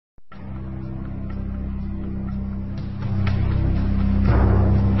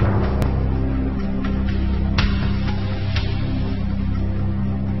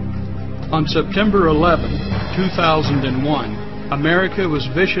On September 11, 2001, America was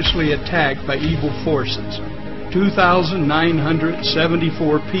viciously attacked by evil forces.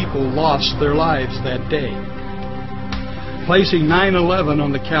 2,974 people lost their lives that day. Placing 9/11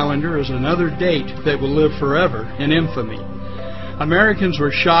 on the calendar is another date that will live forever in infamy. Americans were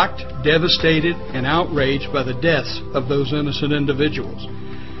shocked, devastated, and outraged by the deaths of those innocent individuals.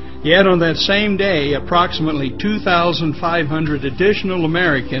 Yet on that same day, approximately 2,500 additional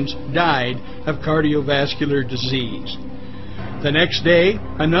Americans died of cardiovascular disease. The next day,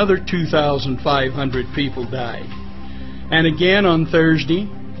 another 2,500 people died. And again on Thursday,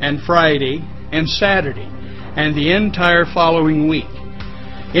 and Friday, and Saturday, and the entire following week.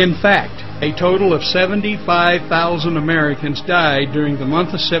 In fact, a total of 75,000 Americans died during the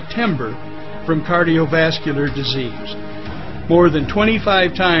month of September from cardiovascular disease. More than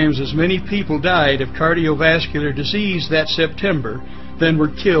 25 times as many people died of cardiovascular disease that September than were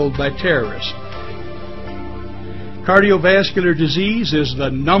killed by terrorists. Cardiovascular disease is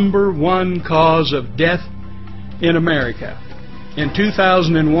the #1 cause of death in America. In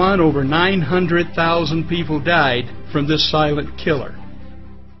 2001, over 900,000 people died from this silent killer.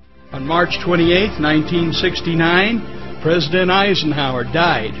 On March 28, 1969, President Eisenhower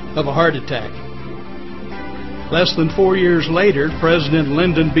died of a heart attack. Less than 4 years later, President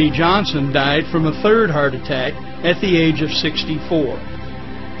Lyndon B. Johnson died from a third heart attack at the age of 64.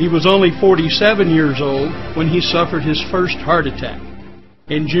 He was only 47 years old when he suffered his first heart attack.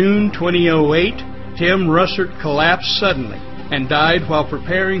 In June 2008, Tim Russert collapsed suddenly and died while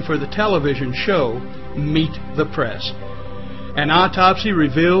preparing for the television show Meet the Press. An autopsy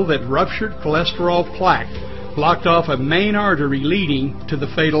revealed that ruptured cholesterol plaque blocked off a main artery leading to the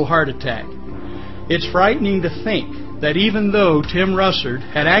fatal heart attack. It's frightening to think that even though Tim Russert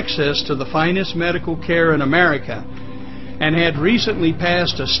had access to the finest medical care in America and had recently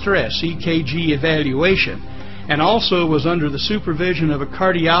passed a stress EKG evaluation and also was under the supervision of a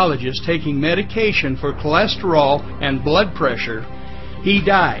cardiologist taking medication for cholesterol and blood pressure, he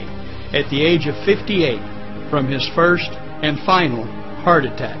died at the age of 58 from his first and final heart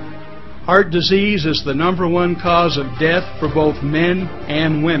attack. Heart disease is the #1 cause of death for both men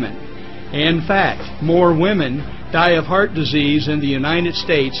and women. In fact, more women die of heart disease in the United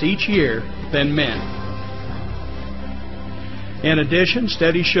States each year than men. In addition,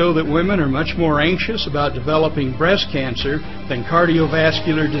 studies show that women are much more anxious about developing breast cancer than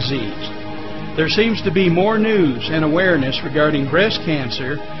cardiovascular disease. There seems to be more news and awareness regarding breast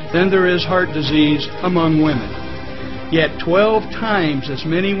cancer than there is heart disease among women. Yet 12 times as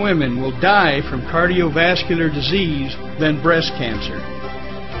many women will die from cardiovascular disease than breast cancer.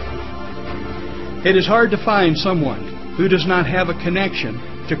 It is hard to find someone who does not have a connection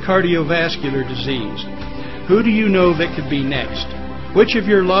to cardiovascular disease. Who do you know that could be next? Which of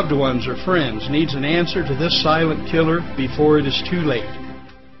your loved ones or friends needs an answer to this silent killer before it is too late?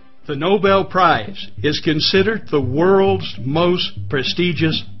 The Nobel Prize is considered the world's most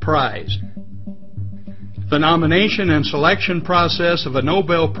prestigious prize. The nomination and selection process of a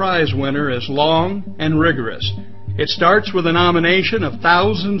Nobel Prize winner is long and rigorous. It starts with a nomination of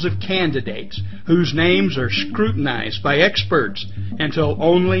thousands of candidates whose names are scrutinized by experts until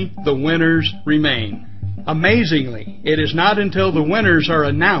only the winners remain. Amazingly, it is not until the winners are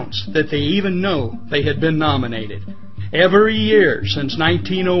announced that they even know they had been nominated. Every year since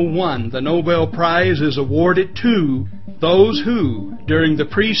 1901, the Nobel Prize is awarded to those who, during the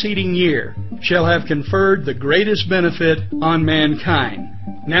preceding year, shall have conferred the greatest benefit on mankind.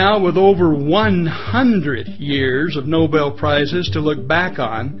 Now, with over 100 years of Nobel Prizes to look back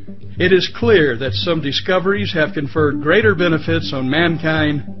on, it is clear that some discoveries have conferred greater benefits on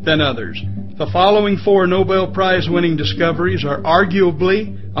mankind than others. The following 4 Nobel Prize-winning discoveries are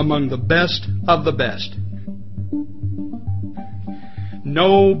arguably among the best of the best.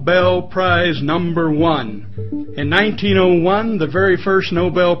 Nobel Prize #1. In 1901, the very first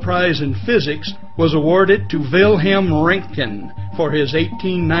Nobel Prize in Physics was awarded to Wilhelm Röntgen for his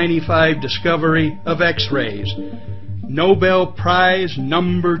 1895 discovery of X-rays. Nobel Prize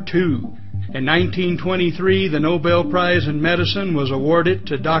 #2. In 1923, the Nobel Prize in Medicine was awarded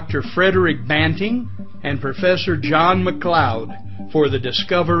to Dr. Frederick Banting and Professor John MacLeod for the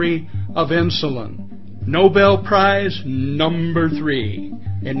discovery of insulin. Nobel Prize #3.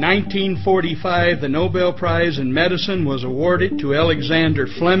 In 1945, the Nobel Prize in Medicine was awarded to Alexander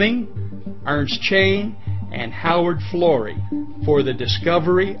Fleming, Ernst Chain, and Howard Florey for the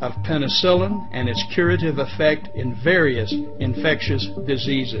discovery of penicillin and its curative effect in various infectious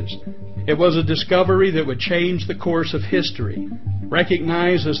diseases. It was a discovery that would change the course of history,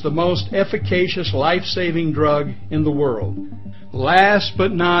 recognized as the most efficacious life-saving drug in the world. Last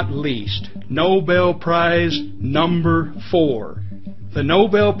but not least, Nobel Prize number 4. The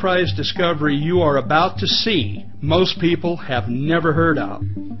Nobel Prize discovery you are about to see, most people have never heard of.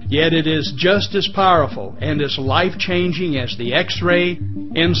 Yet it is just as powerful and as life-changing as the X-ray,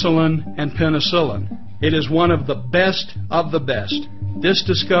 insulin, and penicillin. It is one of the best of the best. This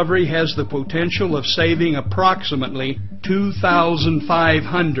discovery has the potential of saving approximately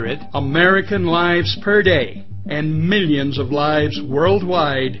 2,500 American lives per day and millions of lives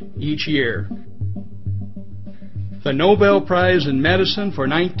worldwide each year. The Nobel Prize in Medicine for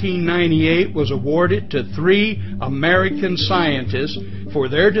 1998 was awarded to 3 American scientists for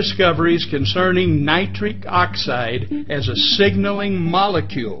their discoveries concerning nitric oxide as a signaling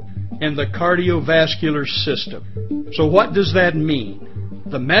molecule in the cardiovascular system. So what does that mean?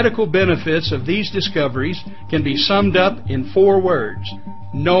 The medical benefits of these discoveries can be summed up in 4 words.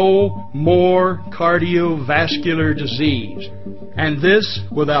 No more cardiovascular disease. And this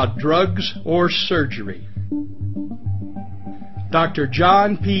without drugs or surgery. Dr.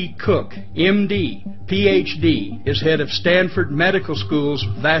 John P. Cook, M.D., Ph.D., is head of Stanford Medical School's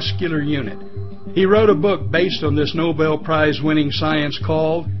vascular unit. He wrote a book based on this Nobel Prize-winning science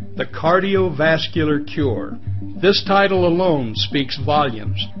called The Cardiovascular Cure. This title alone speaks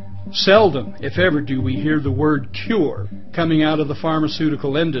volumes. Seldom, if ever, do we hear the word cure coming out of the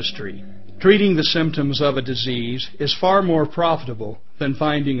pharmaceutical industry. Treating the symptoms of a disease is far more profitable than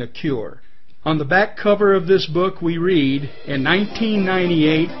finding a cure. On the back cover of this book we read, in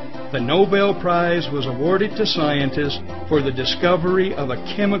 1998, the Nobel Prize was awarded to scientists for the discovery of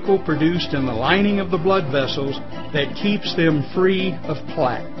a chemical produced in the lining of the blood vessels that keeps them free of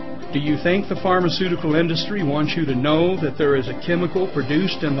plaque. Do you think the pharmaceutical industry wants you to know that there is a chemical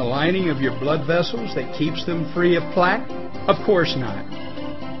produced in the lining of your blood vessels that keeps them free of plaque? Of course not.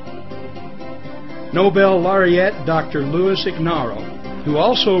 Nobel laureate Dr. Louis Ignarro, who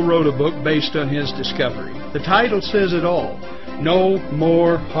also wrote a book based on his discovery. The title says it all. No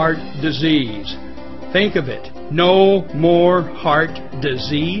more heart disease. Think of it. No more heart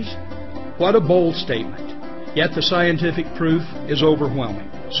disease? What a bold statement. Yet the scientific proof is overwhelming.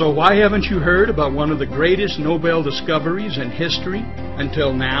 So why haven't you heard about one of the greatest Nobel discoveries in history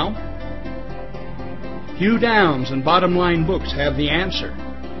until now? Hugh Downs and Bottom Line Books have the answer.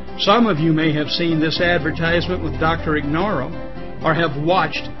 Some of you may have seen this advertisement with Dr. Ignarro or have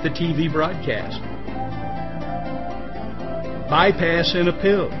watched the TV broadcast. Bypass in a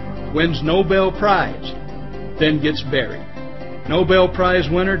pill, wins Nobel Prize, then gets buried. Nobel Prize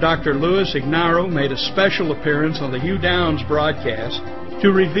winner Dr. Louis Ignarro made a special appearance on the Hugh Downs broadcast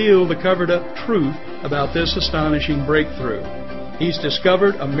to reveal the covered-up truth about this astonishing breakthrough. He's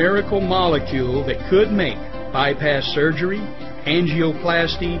discovered a miracle molecule that could make bypass surgery,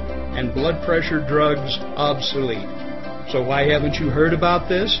 angioplasty, and blood pressure drugs obsolete. So why haven't you heard about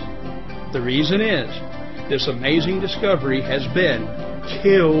this? The reason is, this amazing discovery has been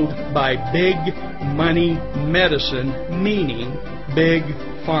killed by big money medicine, meaning big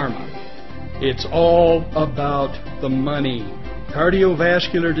pharma. It's all about the money.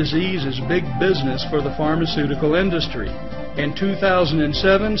 Cardiovascular disease is big business for the pharmaceutical industry. In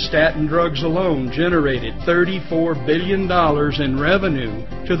 2007, statin drugs alone generated $34 billion in revenue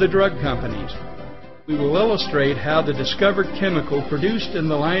to the drug companies. We will illustrate how the discovered chemical produced in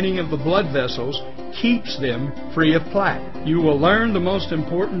the lining of the blood vessels keeps them free of plaque. You will learn the most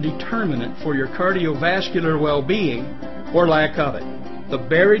important determinant for your cardiovascular well-being, or lack of it. The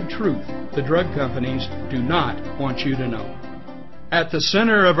buried truth the drug companies do not want you to know. At the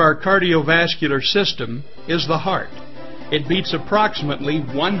center of our cardiovascular system is the heart. It beats approximately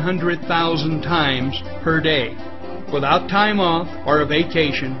 100,000 times per day. Without time off or a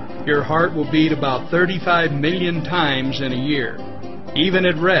vacation, your heart will beat about 35 million times in a year. Even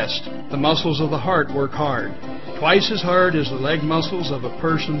at rest, the muscles of the heart work hard, twice as hard as the leg muscles of a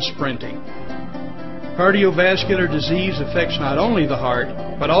person sprinting. Cardiovascular disease affects not only the heart,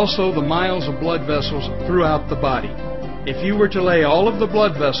 but also the miles of blood vessels throughout the body. If you were to lay all of the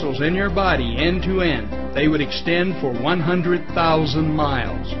blood vessels in your body end to end, they would extend for 100,000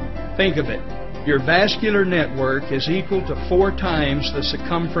 miles. Think of it. Your vascular network is equal to 4 times the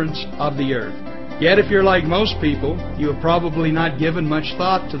circumference of the earth. Yet if you're like most people, you have probably not given much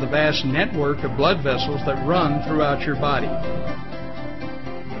thought to the vast network of blood vessels that run throughout your body.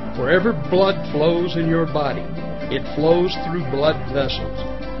 Wherever blood flows in your body, it flows through blood vessels.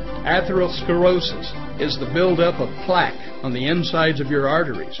 Atherosclerosis is the buildup of plaque on the insides of your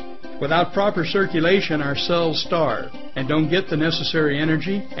arteries. Without proper circulation, our cells starve and don't get the necessary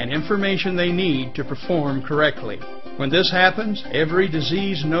energy and information they need to perform correctly. When this happens, every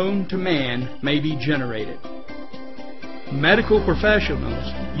disease known to man may be generated. Medical professionals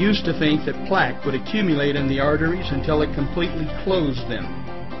used to think that plaque would accumulate in the arteries until it completely closed them.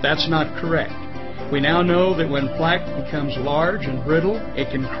 That's not correct. We now know that when plaque becomes large and brittle,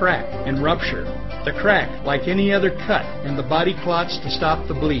 it can crack and rupture. The crack, like any other cut, and the body clots to stop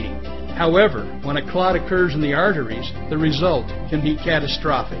the bleeding. However, when a clot occurs in the arteries, the result can be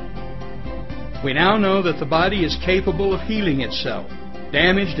catastrophic. We now know that the body is capable of healing itself.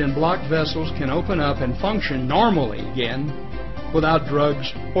 Damaged and blocked vessels can open up and function normally again without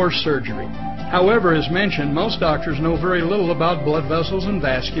drugs or surgery. However, as mentioned, most doctors know very little about blood vessels and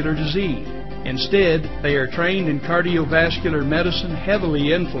vascular disease. Instead, they are trained in cardiovascular medicine,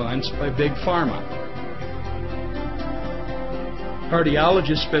 heavily influenced by Big Pharma.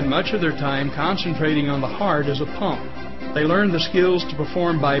 Cardiologists spend much of their time concentrating on the heart as a pump. They learn the skills to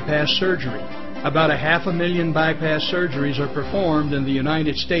perform bypass surgery. About 500,000 bypass surgeries are performed in the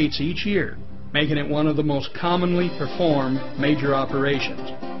United States each year, making it one of the most commonly performed major operations.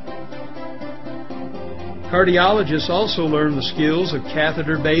 Cardiologists also learn the skills of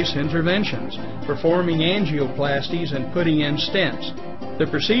catheter-based interventions, performing angioplasties and putting in stents. The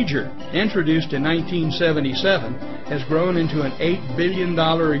procedure, introduced in 1977, has grown into an $8 billion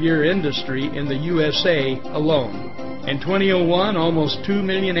a year industry in the USA alone. In 2001, almost 2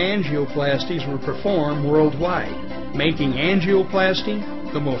 million angioplasties were performed worldwide, making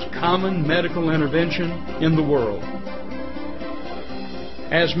angioplasty the most common medical intervention in the world.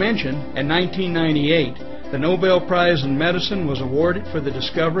 As mentioned, in 1998, the Nobel Prize in Medicine was awarded for the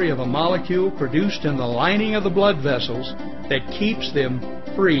discovery of a molecule produced in the lining of the blood vessels that keeps them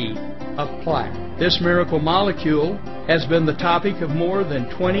free of plaque. This miracle molecule has been the topic of more than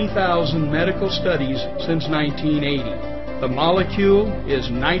 20,000 medical studies since 1980. The molecule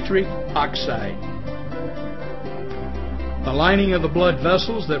is nitric oxide. The lining of the blood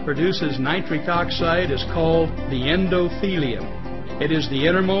vessels that produces nitric oxide is called the endothelium. It is the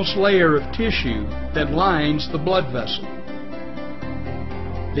innermost layer of tissue that lines the blood vessel.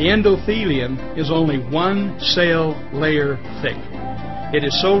 The endothelium is only one cell layer thick. It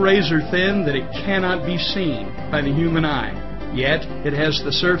is so razor thin that it cannot be seen by the human eye. Yet, it has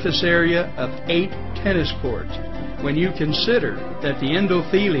the surface area of 8 tennis courts. When you consider that the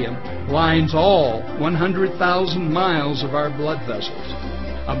endothelium lines all 100,000 miles of our blood vessels.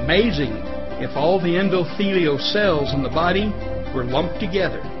 Amazing, if all the endothelial cells in the body were lumped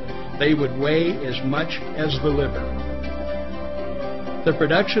together, they would weigh as much as the liver. The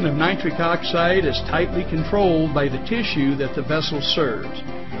production of nitric oxide is tightly controlled by the tissue that the vessel serves.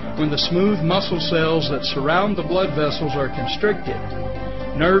 When the smooth muscle cells that surround the blood vessels are constricted,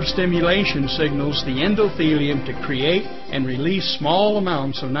 nerve stimulation signals the endothelium to create and release small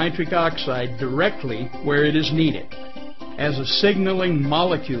amounts of nitric oxide directly where it is needed. As a signaling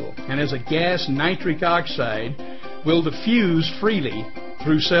molecule and as a gas, nitric oxide will diffuse freely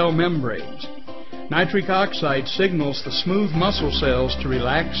through cell membranes. Nitric oxide signals the smooth muscle cells to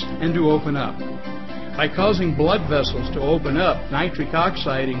relax and to open up. By causing blood vessels to open up, nitric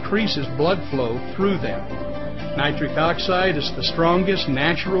oxide increases blood flow through them. Nitric oxide is the strongest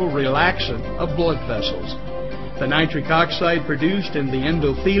natural relaxant of blood vessels. The nitric oxide produced in the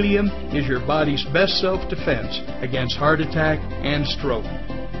endothelium is your body's best self-defense against heart attack and stroke.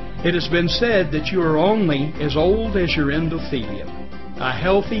 It has been said that you are only as old as your endothelium. A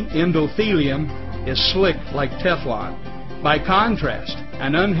healthy endothelium is slick like Teflon. By contrast,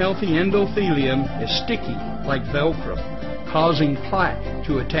 an unhealthy endothelium is sticky like Velcro, causing plaque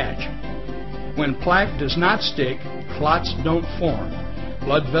to attach. When plaque does not stick, clots don't form,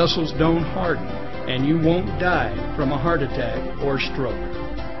 blood vessels don't harden, and you won't die from a heart attack or stroke.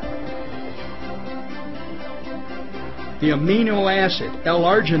 The amino acid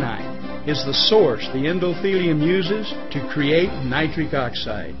L-arginine is the source the endothelium uses to create nitric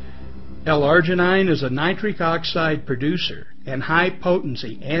oxide. L-arginine is a nitric oxide producer and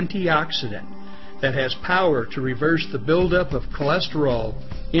high-potency antioxidant that has power to reverse the buildup of cholesterol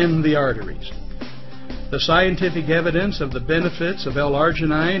in the arteries. The scientific evidence of the benefits of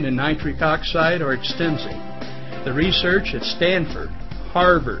L-arginine and nitric oxide are extensive. The research at Stanford,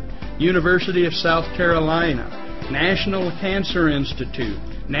 Harvard, University of South Carolina, National Cancer Institute,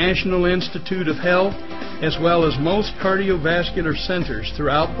 National Institute of Health, as well as most cardiovascular centers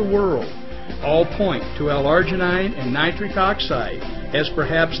throughout the world, all point to L-arginine and nitric oxide as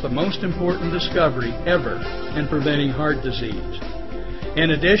perhaps the most important discovery ever in preventing heart disease.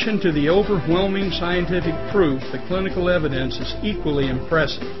 In addition to the overwhelming scientific proof, the clinical evidence is equally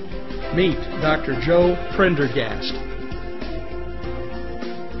impressive. Meet Dr. Joe Prendergast.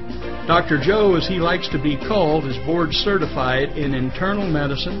 Dr. Joe, as he likes to be called, is board certified in internal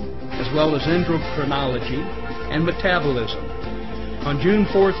medicine as well as endocrinology, and metabolism. On June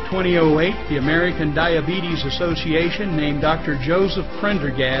 4, 2008, the American Diabetes Association named Dr. Joseph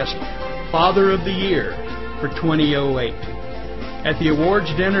Prendergast Father of the Year for 2008. At the awards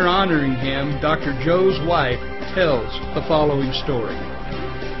dinner honoring him, Dr. Joe's wife tells the following story.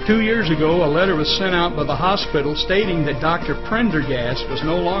 2 years ago, a letter was sent out by the hospital stating that Dr. Prendergast was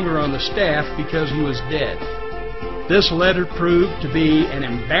no longer on the staff because he was dead. This letter proved to be an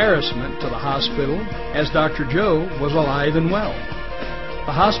embarrassment to the hospital, as Dr. Joe was alive and well.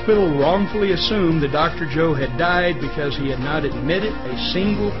 The hospital wrongfully assumed that Dr. Joe had died because he had not admitted a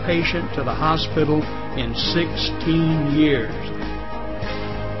single patient to the hospital in 16 years.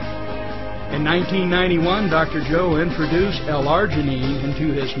 In 1991, Dr. Joe introduced L-arginine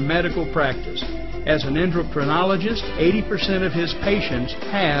into his medical practice. As an endocrinologist, 80% of his patients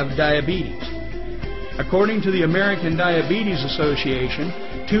have diabetes. According to the American Diabetes Association,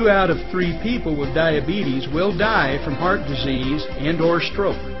 2 out of 3 people with diabetes will die from heart disease and/or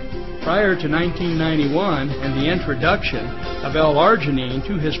stroke. Prior to 1991 and the introduction of L-arginine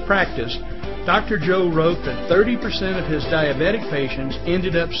to his practice, Dr. Joe wrote that 30% of his diabetic patients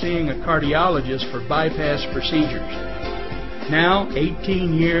ended up seeing a cardiologist for bypass procedures. Now,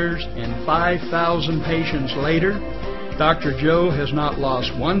 18 years and 5,000 patients later, Dr. Joe has not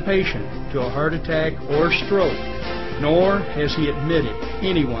lost one patient to a heart attack or stroke, nor has he admitted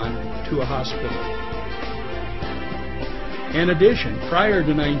anyone to a hospital. In addition, prior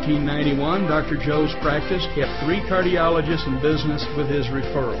to 1991, Dr. Joe's practice kept 3 cardiologists in business with his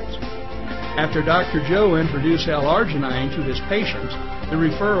referrals. After Dr. Joe introduced L-arginine to his patients, the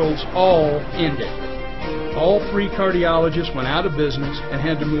referrals all ended. All 3 cardiologists went out of business and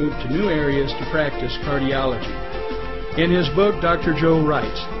had to move to new areas to practice cardiology. In his book, Dr. Joe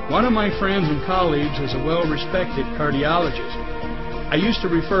writes, "One of my friends and colleagues is a well-respected cardiologist. I used to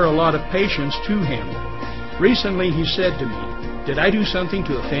refer a lot of patients to him. Recently he said to me, 'Did I do something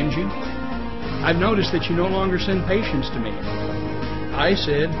to offend you? I've noticed that you no longer send patients to me.' I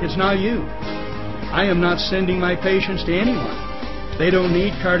said, 'It's not you. I am not sending my patients to anyone. They don't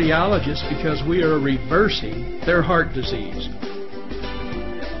need cardiologists because we are reversing their heart disease.'"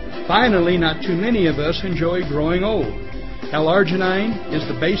 Finally, not too many of us enjoy growing old. L-arginine is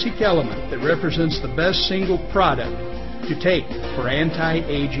the basic element that represents the best single product to take for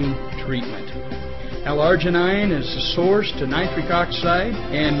anti-aging treatment. L-arginine is the source to nitric oxide,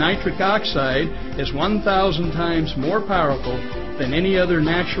 and nitric oxide is 1,000 times more powerful than any other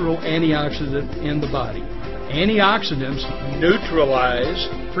natural antioxidant in the body. Antioxidants neutralize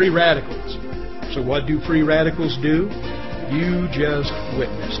free radicals. So what do free radicals do? You just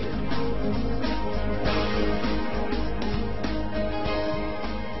witnessed it.